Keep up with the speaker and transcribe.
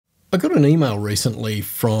I got an email recently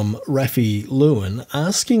from Rafi Lewin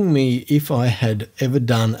asking me if I had ever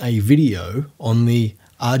done a video on the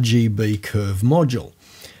RGB curve module,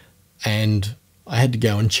 and I had to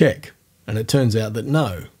go and check, and it turns out that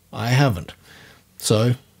no, I haven't.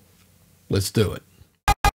 So let's do it.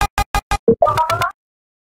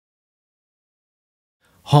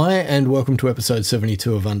 Hi and welcome to episode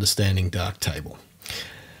 72 of Understanding Darktable.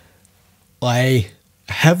 I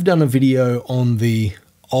have done a video on the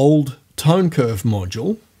old tone curve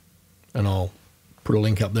module, and I'll put a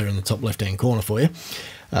link up there in the top left hand corner for you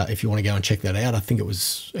if you want to go and check that out. I think it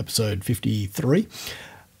was episode 53,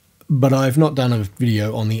 but I've not done a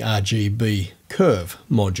video on the RGB curve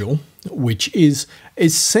module, which is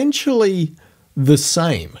essentially the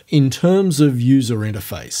same in terms of user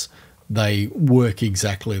interface. They work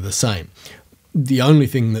exactly the same. The only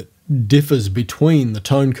thing that differs between the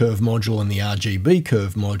tone curve module and the RGB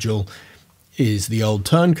curve module is the old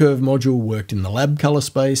tone curve module worked in the lab color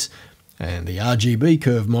space, and the RGB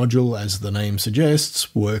curve module, as the name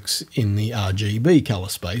suggests, works in the RGB color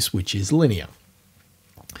space, which is linear.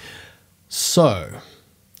 So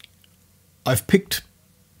I've picked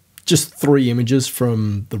just 3 images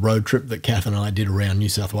from the road trip that Kath and I did around New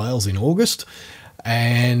South Wales in August,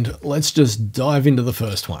 and let's just dive into the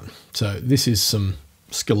first one. So this is some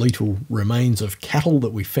skeletal remains of cattle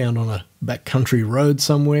that we found on a backcountry road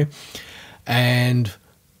somewhere. And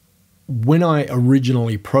when I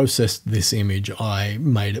originally processed this image, I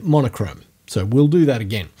made it monochrome. So we'll do that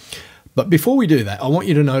again. But before we do that, I want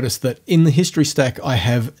you to notice that in the history stack, I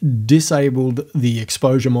have disabled the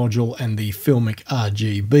exposure module and the filmic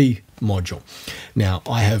RGB module. Now,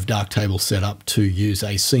 I have Darktable set up to use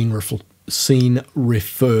a scene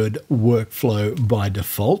referred workflow by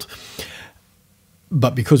default.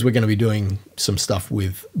 But because we're going to be doing some stuff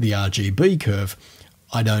with the RGB curve,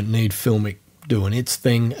 I don't need filmic doing its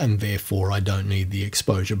thing, and therefore I don't need the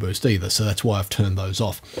exposure boost either. So that's why I've turned those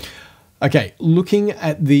off. Okay, looking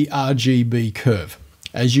at the RGB curve,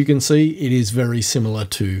 as you can see, it is very similar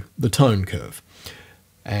to the tone curve.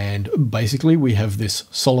 And basically we have this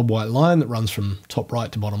solid white line that runs from top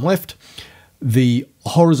right to bottom left. The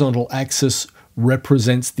horizontal axis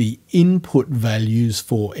represents the input values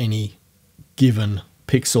for any given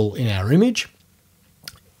pixel in our image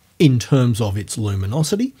in terms of its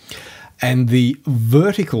luminosity, and the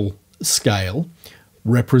vertical scale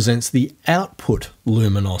represents the output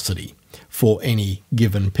luminosity for any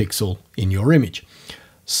given pixel in your image.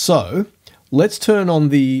 So let's turn on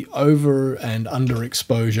the over and under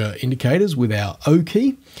exposure indicators with our O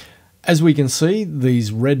key. As we can see,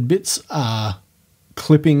 these red bits are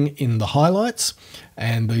clipping in the highlights,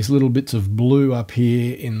 and these little bits of blue up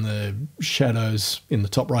here in the shadows in the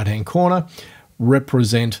top right hand corner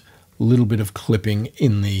represent a little bit of clipping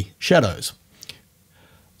in the shadows.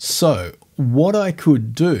 So what I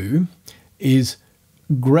could do is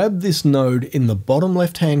grab this node in the bottom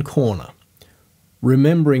left hand corner,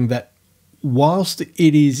 remembering that whilst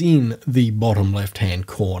it is in the bottom left hand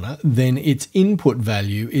corner, then its input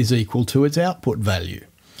value is equal to its output value.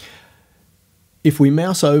 If we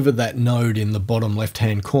mouse over that node in the bottom left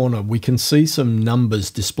hand corner, we can see some numbers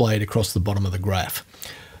displayed across the bottom of the graph.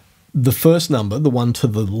 The first number, the one to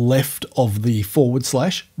the left of the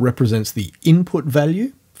 / represents the input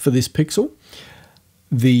value for this pixel.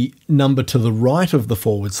 The number to the right of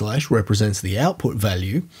the / represents the output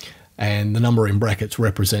value, and the number in brackets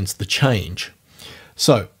represents the change.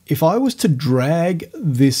 So if I was to drag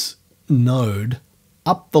this node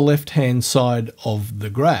up the left-hand side of the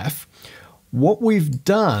graph, what we've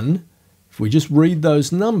done, if we just read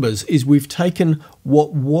those numbers, is we've taken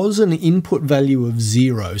what was an input value of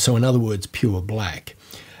 0, so in other words, pure black,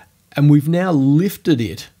 and we've now lifted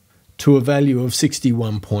it to a value of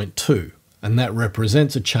 61.2, and that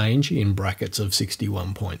represents a change in brackets of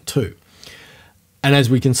 61.2. And as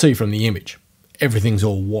we can see from the image, everything's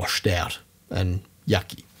all washed out and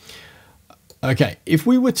yucky. Okay, if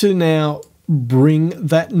we were to now bring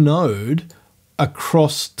that node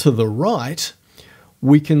across to the right,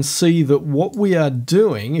 we can see that what we are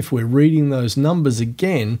doing, if we're reading those numbers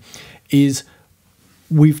again, is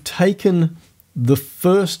we've taken the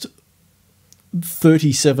first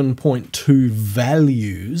 37.2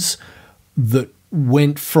 values that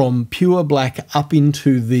went from pure black up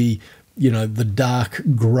into the, the dark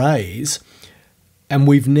grays, and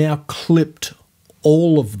we've now clipped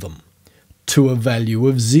all of them to a value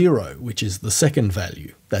of 0, which is the second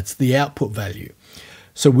value. That's the output value.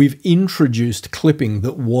 So we've introduced clipping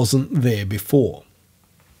that wasn't there before.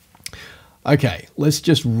 Okay, let's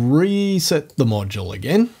just reset the module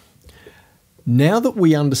again. Now that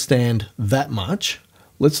we understand that much,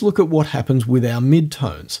 let's look at what happens with our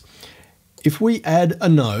midtones. If we add a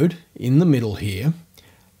node in the middle here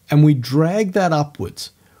and we drag that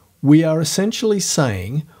upwards, we are essentially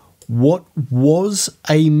saying what was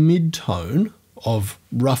a midtone of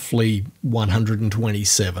roughly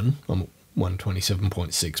 127,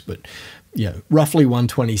 127.6, but yeah, roughly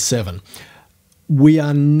 127. We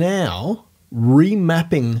are now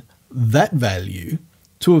remapping that value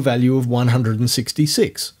to a value of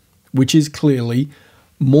 166, which is clearly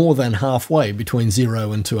more than halfway between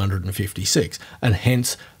 0 and 256. And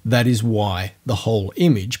hence, that is why the whole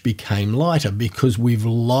image became lighter, because we've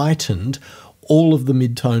lightened all of the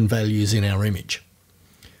midtone values in our image.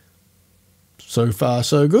 So far,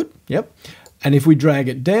 so good. Yep. And if we drag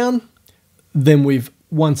it down, then we've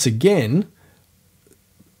once again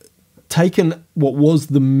taken what was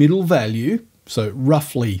the middle value, so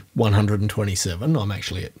roughly 127, I'm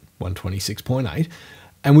actually at 126.8,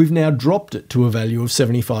 and we've now dropped it to a value of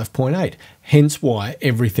 75.8. Hence why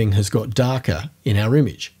everything has got darker in our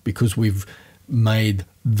image, because we've made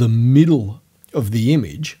the middle of the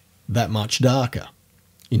image that much darker.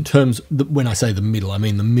 In terms, when I say the middle, I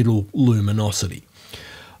mean the middle luminosity.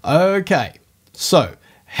 Okay, so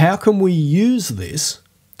how can we use this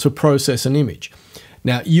to process an image?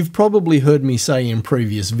 Now, you've probably heard me say in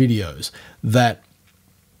previous videos that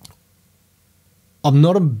I'm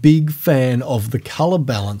not a big fan of the color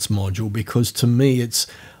balance module, because to me it's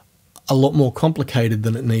a lot more complicated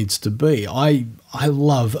than it needs to be. I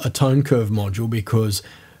love a tone curve module because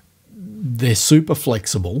they're super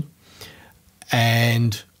flexible,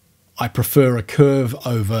 and I prefer a curve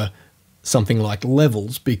over something like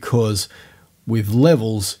levels, because with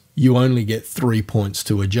levels you only get 3 points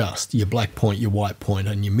to adjust: your black point, your white point,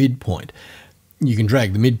 and your midpoint. You can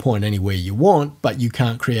drag the midpoint anywhere you want, but you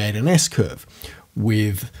can't create an S-curve.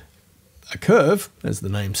 With a curve, as the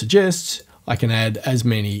name suggests, I can add as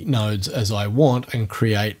many nodes as I want and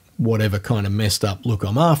create whatever kind of messed up look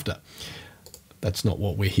I'm after. That's not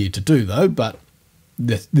what we're here to do though, but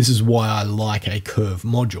this is why I like a curve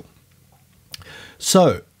module.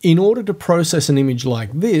 So in order to process an image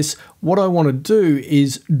like this, what I want to do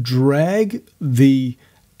is drag the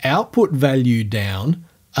output value down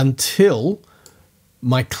until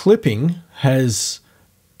my clipping has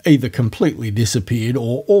either completely disappeared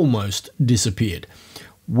or almost disappeared.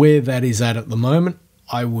 Where that is at the moment,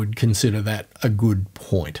 I would consider that a good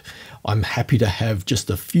point. I'm happy to have just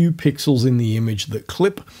a few pixels in the image that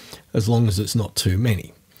clip, as long as it's not too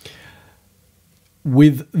many.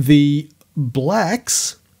 With the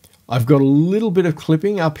blacks, I've got a little bit of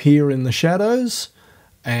clipping up here in the shadows,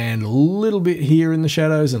 and a little bit here in the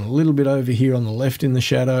shadows, and a little bit over here on the left in the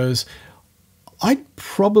shadows. I'd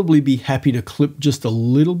probably be happy to clip just a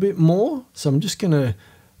little bit more, so I'm just going to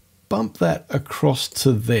bump that across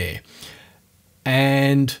to there.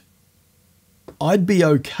 And I'd be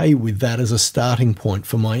okay with that as a starting point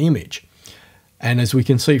for my image. And as we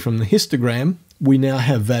can see from the histogram, we now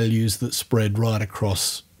have values that spread right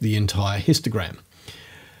across the entire histogram.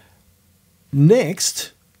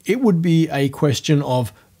 Next, it would be a question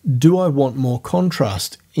of, do I want more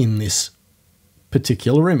contrast in this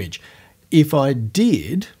particular image? If I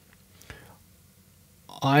did,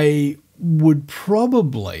 I would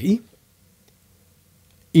probably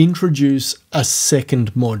introduce a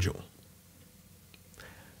second module.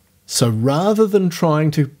 So rather than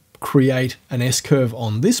trying to create an S-curve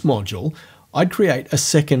on this module, I'd create a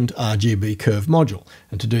second RGB curve module.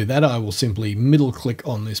 And to do that, I will simply middle click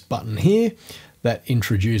on this button here. That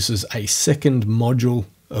introduces a second module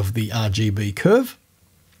of the RGB curve.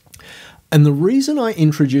 And the reason I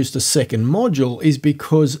introduced a second module is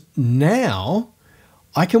because now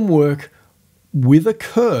I can work with a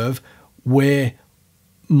curve where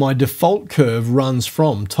my default curve runs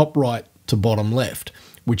from top right to bottom left,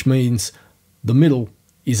 which means the middle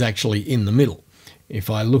is actually in the middle. If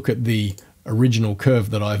I look at the original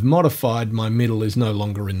curve that I've modified, my middle is no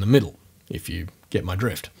longer in the middle, if you get my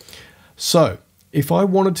drift. So if I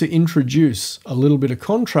wanted to introduce a little bit of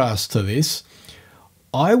contrast to this,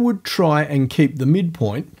 I would try and keep the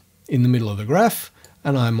midpoint in the middle of the graph,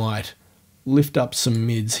 and I might lift up some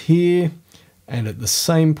mids here, and at the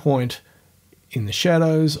same point in the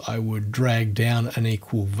shadows, I would drag down an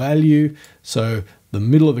equal value. So the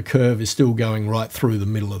middle of the curve is still going right through the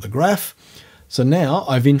middle of the graph. So now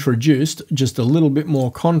I've introduced just a little bit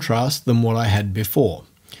more contrast than what I had before.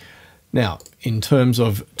 Now, in terms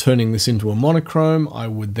of turning this into a monochrome, I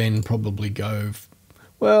would then probably go,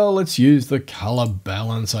 well, let's use the color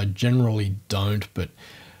balance. I generally don't, but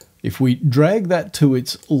If we drag that to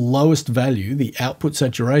its lowest value, the output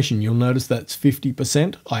saturation, you'll notice that's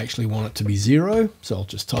 50%. I actually want it to be 0, so I'll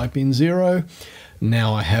just type in 0.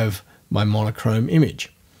 Now I have my monochrome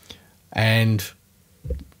image. And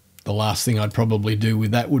the last thing I'd probably do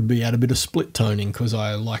with that would be add a bit of split toning, because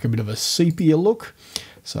I like a bit of a sepia look.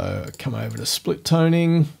 So come over to split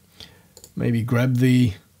toning, maybe grab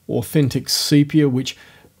the authentic sepia, which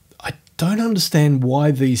I don't understand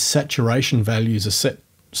why these saturation values are set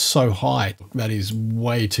so high. That is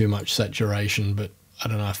way too much saturation, but I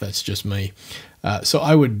don't know if that's just me. So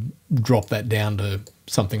I would drop that down to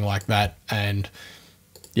something like that, and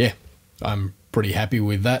yeah, I'm pretty happy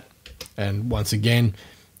with that. And once again,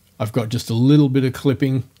 I've got just a little bit of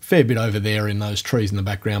clipping, fair bit over there in those trees in the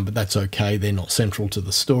background, but that's okay, they're not central to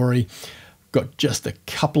the story. Got just a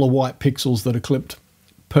couple of white pixels that are clipped,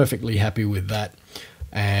 perfectly happy with that.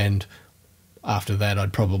 And after that,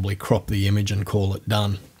 I'd probably crop the image and call it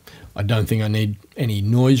done. I don't think I need any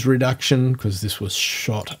noise reduction because this was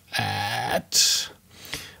shot at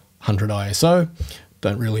 100 ISO.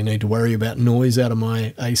 Don't really need to worry about noise out of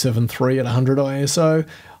my A7 III at 100 ISO.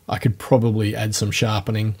 I could probably add some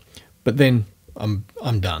sharpening, but then I'm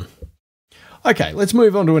done. Okay, let's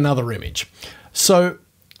move on to another image. So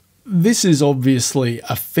this is obviously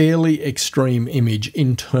a fairly extreme image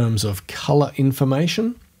in terms of color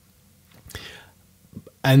information.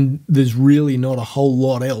 And there's really not a whole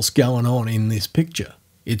lot else going on in this picture.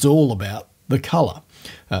 It's all about the colour.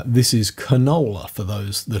 This is canola, for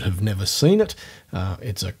those that have never seen it.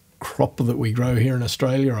 It's a crop that we grow here in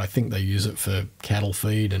Australia. I think they use it for cattle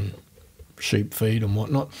feed and sheep feed and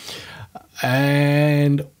whatnot.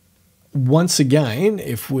 And once again,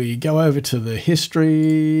 if we go over to the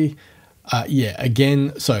history, yeah,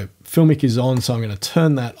 again, so Filmic is on, so I'm going to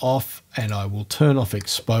turn that off, and I will turn off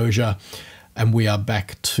exposure. And we are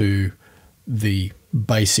back to the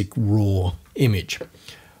basic raw image.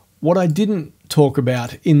 What I didn't talk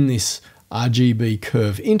about in this RGB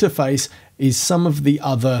curve interface is some of the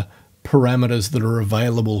other parameters that are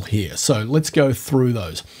available here. So let's go through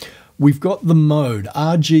those. We've got the mode,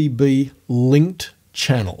 RGB linked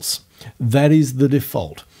channels. That is the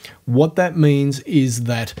default. What that means is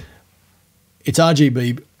that it's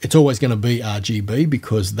RGB, it's always going to be RGB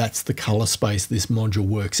because that's the color space this module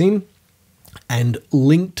works in. And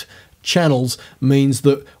linked channels means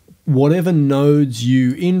that whatever nodes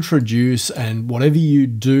you introduce and whatever you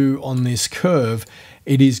do on this curve,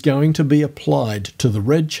 it is going to be applied to the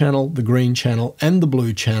red channel, the green channel, and the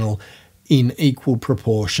blue channel in equal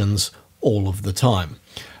proportions all of the time.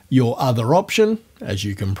 Your other option, as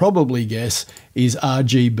you can probably guess, is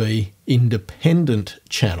RGB independent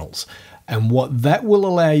channels. And what that will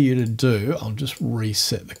allow you to do, I'll just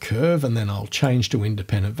reset the curve and then I'll change to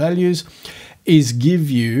independent values, is give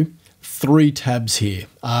you 3 tabs here,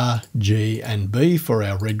 R, G, and B for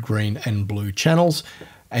our red, green, and blue channels.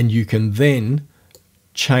 And you can then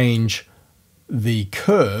change the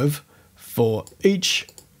curve for each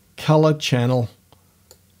color channel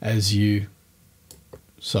as you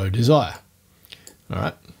so desire. All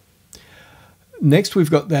right. Next, we've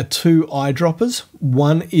got our 2 eyedroppers.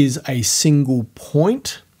 One is a single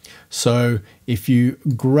point. So if you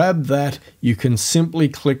grab that, you can simply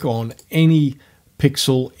click on any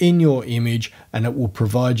pixel in your image and it will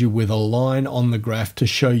provide you with a line on the graph to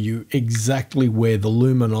show you exactly where the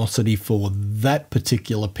luminosity for that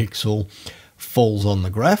particular pixel falls on the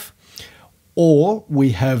graph. Or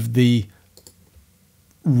we have the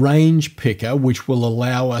range picker, which will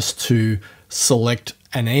allow us to select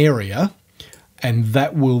an area, and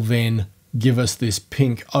that will then give us this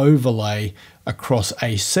pink overlay across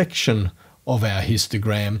a section of our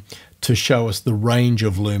histogram to show us the range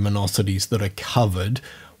of luminosities that are covered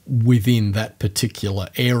within that particular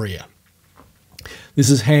area. This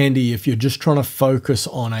is handy if you're just trying to focus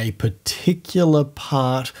on a particular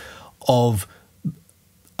part of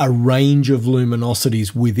a range of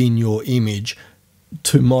luminosities within your image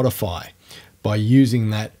to modify. By using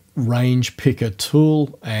that range picker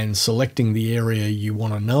tool and selecting the area you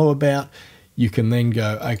want to know about, you can then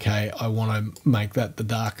go, okay, I want to make that the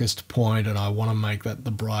darkest point and I want to make that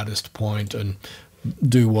the brightest point, and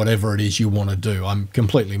do whatever it is you want to do. I'm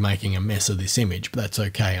completely making a mess of this image, but that's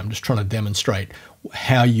okay. I'm just trying to demonstrate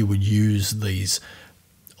how you would use these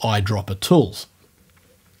eyedropper tools.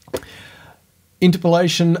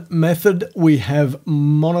 Interpolation method, we have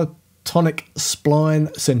monotonic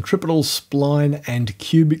spline, centripetal spline, and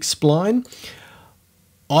cubic spline.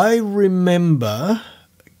 I remember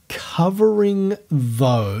covering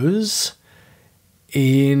those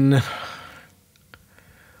in,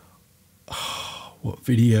 what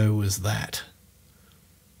video was that?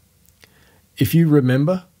 If you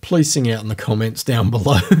remember, please sing out in the comments down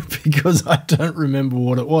below because I don't remember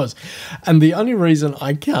what it was. And the only reason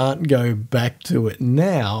I can't go back to it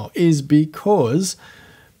now is because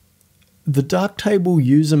the Darktable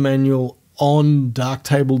user manual on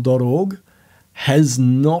darktable.org has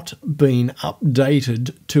not been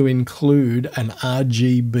updated to include an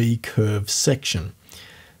RGB curve section.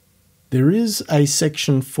 There is a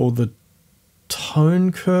section for the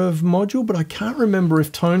tone curve module, but I can't remember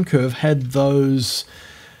if tone curve had those.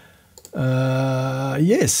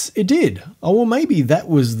 Yes, it did. Oh, well, maybe that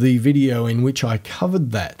was the video in which I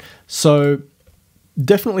covered that. So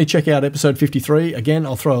definitely check out episode 53. Again,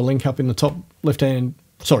 I'll throw a link up in the top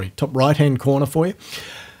right-hand corner for you.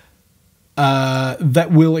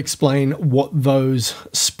 That will explain what those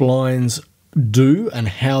splines do and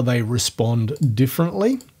how they respond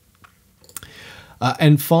differently.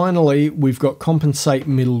 And finally, we've got compensate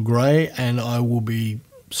middle grey, and I will be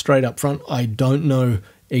straight up front. I don't know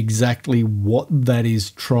exactly what that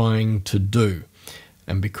is trying to do.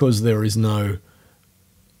 And because there is no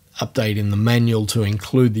update in the manual to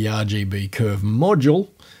include the RGB curve module,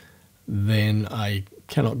 then I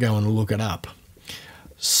cannot go and look it up.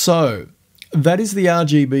 So that is the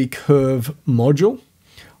RGB curve module.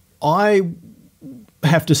 I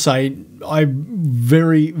have to say, I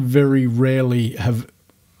very, very rarely have,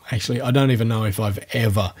 actually, I don't even know if I've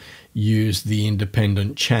ever used the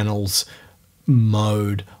independent channels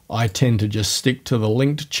mode. I tend to just stick to the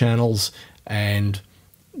linked channels and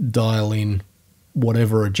dial in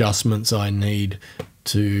whatever adjustments I need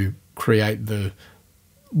to create the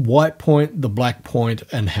white point, the black point,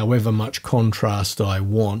 and however much contrast I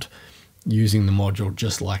want using the module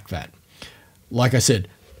just like that. Like I said,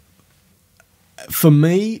 for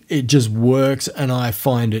me, it just works, and I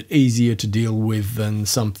find it easier to deal with than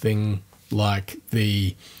something like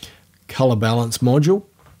the color balance module.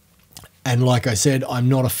 And like I said, I'm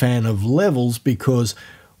not a fan of levels because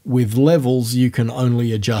with levels, you can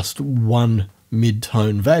only adjust one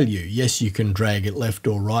mid-tone value. Yes, you can drag it left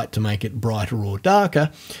or right to make it brighter or darker,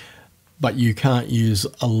 but you can't use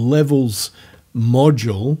a levels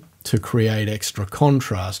module to create extra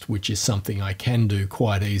contrast, which is something I can do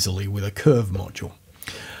quite easily with a curve module.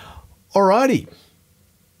 Alrighty,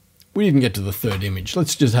 we didn't get to the third image.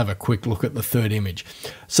 Let's just have a quick look at the third image.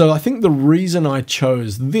 So I think the reason I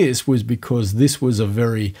chose this was because this was a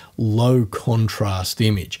very low contrast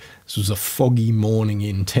image. This was a foggy morning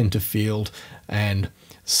in Tenterfield, and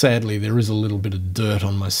sadly there is a little bit of dirt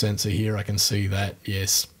on my sensor here. I can see that.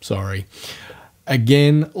 Yes, sorry.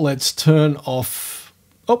 Again, let's turn off.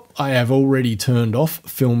 Oh, I have already turned off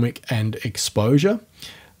filmic and exposure,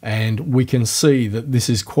 and we can see that this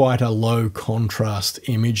is quite a low contrast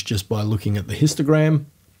image just by looking at the histogram.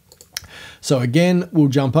 So again, we'll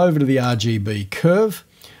jump over to the RGB curve,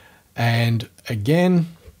 and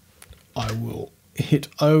again, I will hit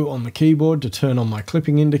O on the keyboard to turn on my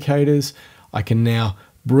clipping indicators. I can now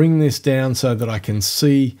bring this down so that I can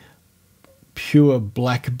see pure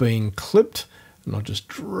black being clipped, and I'll just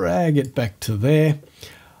drag it back to there.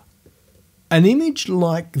 An image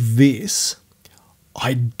like this,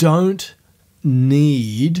 I don't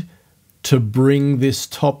need to bring this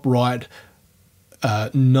top right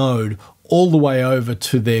node all the way over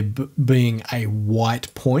to there being a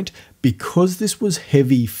white point. Because this was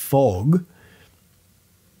heavy fog,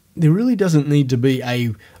 there really doesn't need to be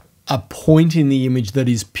a point in the image that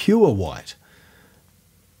is pure white.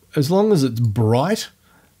 As long as it's bright,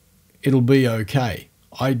 it'll be okay.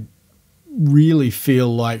 I really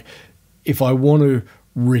feel like if I want to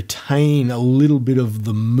retain a little bit of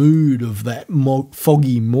the mood of that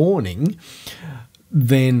foggy morning,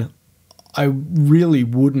 then I really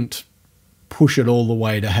wouldn't push it all the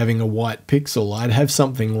way to having a white pixel. I'd have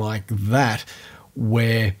something like that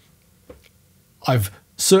where I've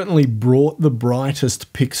certainly brought the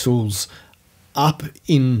brightest pixels up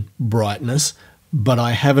in brightness, but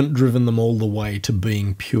I haven't driven them all the way to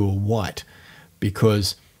being pure white,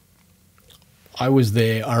 because I was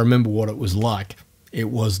there. I remember what it was like. It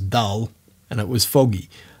was dull and it was foggy.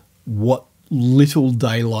 What little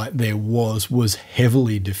daylight there was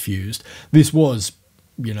heavily diffused. This was,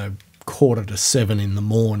 6:45 in the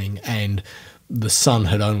morning, and the sun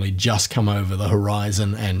had only just come over the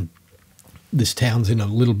horizon, and this town's in a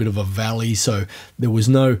little bit of a valley, so there was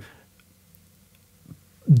no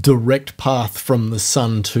direct path from the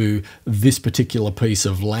sun to this particular piece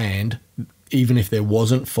of land. Even if there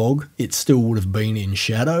wasn't fog, it still would have been in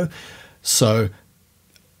shadow. So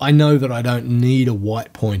I know that I don't need a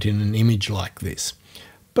white point in an image like this,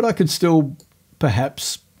 but I could still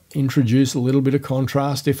perhaps introduce a little bit of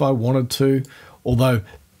contrast if I wanted to, although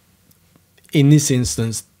in this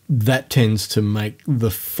instance, that tends to make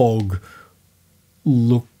the fog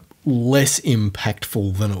look less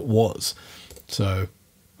impactful than it was. So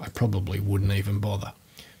I probably wouldn't even bother.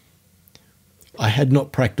 I had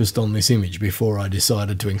not practiced on this image before I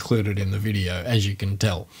decided to include it in the video, as you can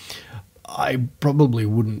tell. I probably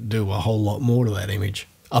wouldn't do a whole lot more to that image,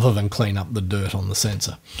 other than clean up the dirt on the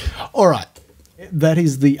sensor. All right, that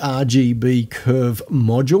is the RGB curve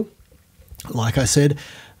module. Like I said,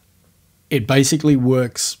 it basically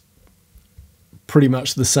works pretty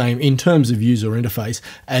much the same in terms of user interface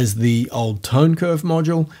as the old tone curve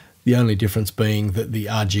module, the only difference being that the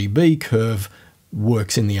RGB curve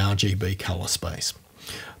works in the RGB color space.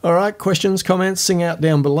 All right, questions, comments, sing out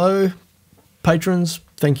down below. Patrons,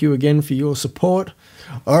 thank you again for your support.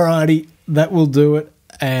 All righty, that will do it,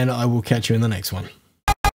 and I will catch you in the next one.